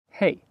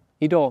Hej!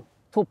 Idag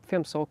topp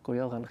 5 saker att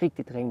göra en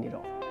riktigt regnig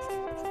dag.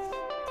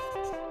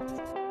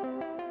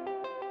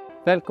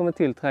 Välkommen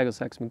till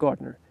Trädgårdshacks med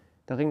GardenR.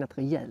 Det har regnat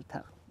rejält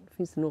här. Det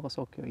finns det några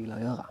saker jag gillar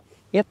att göra.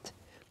 1.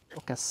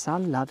 Plocka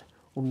sallad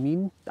och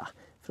mynta.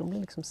 För de blir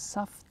liksom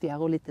saftigare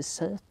och lite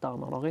sötare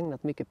när det har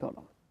regnat mycket på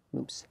dem.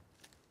 Mums.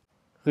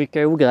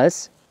 Rycka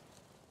ogräs.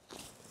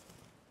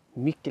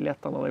 Mycket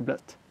lättare när det är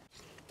blött.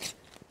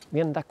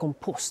 Vända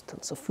komposten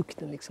så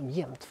fukten liksom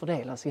jämnt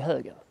fördelas i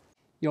högen.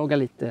 Jaga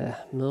lite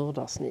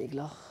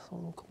mördarsniglar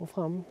som kommer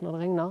fram när det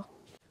regnar.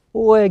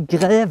 Och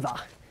gräva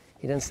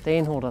i den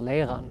stenhårda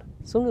leran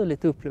som nu är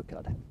lite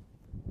uppluckrad.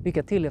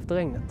 Lycka till efter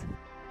regnet!